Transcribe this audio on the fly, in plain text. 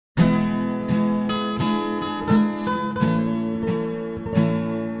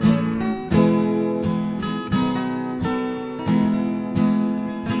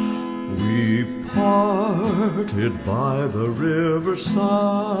Parted by the riverside,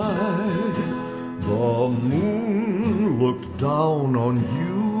 the moon looked down on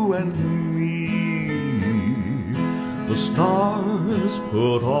you and me. The stars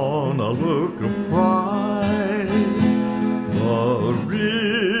put on a look of pride. The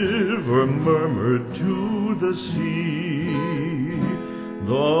river murmured to the sea.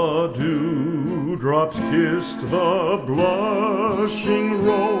 The dewdrops kissed the blushing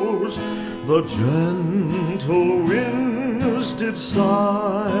rose. The gentle winds did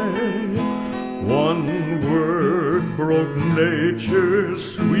sigh. One word broke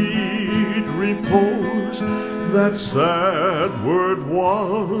nature's sweet repose. That sad word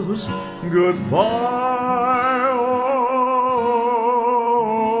was goodbye. Oh,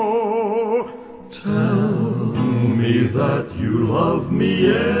 tell me that you love me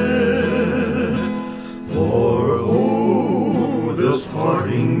yet, for oh, this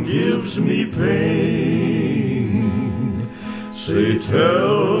parting gives me pain. Say,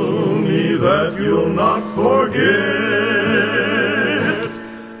 tell me that you'll not forget,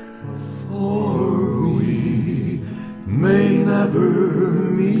 for we may never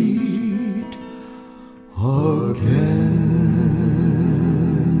meet again.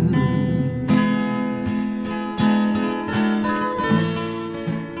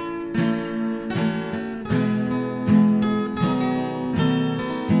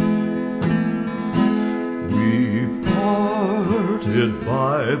 Parted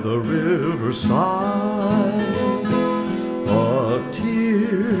by the riverside, a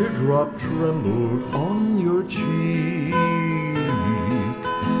teardrop trembled on your cheek.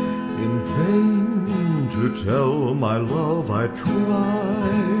 In vain to tell my love I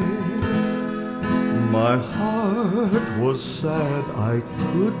tried. My heart was sad, I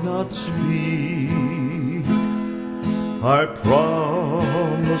could not speak. I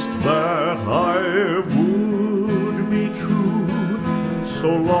promised that I would be true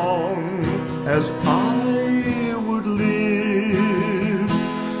so long as I would live.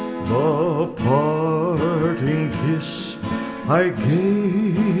 The parting kiss I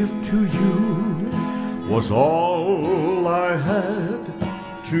gave to you was all I had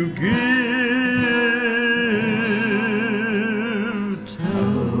to give.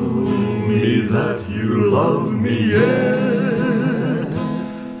 Tell me that you love me yet,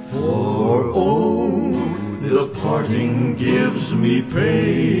 for oh, the parting gives me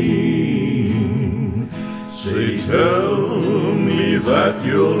pain. Say, tell me that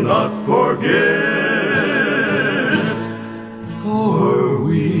you'll not forget, for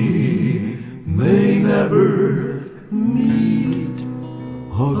we may never meet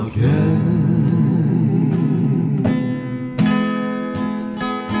again.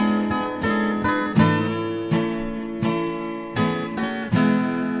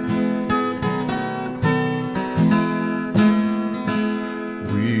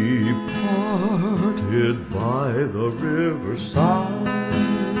 Parted by the riverside,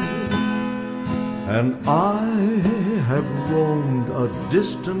 and I have roamed a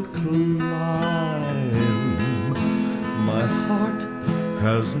distant clime. My heart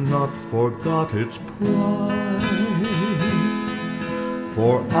has not forgot its pride,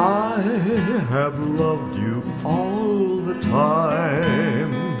 for I have loved you all the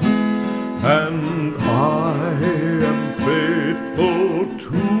time, and I am faithful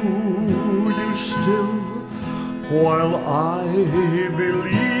to you still, while I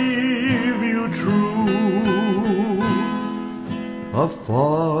believe you true.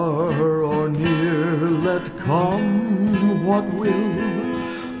 Afar or near, let come what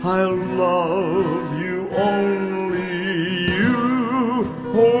will, I'll love you, only you.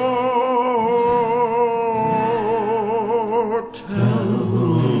 Oh,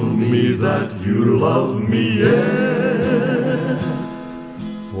 tell me that you love me yet,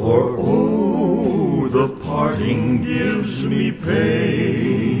 for oh, the parting gives me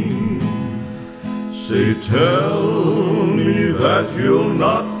pain. Say, tell me that you'll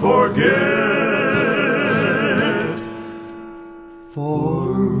not forget,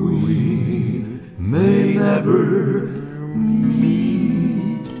 for we may never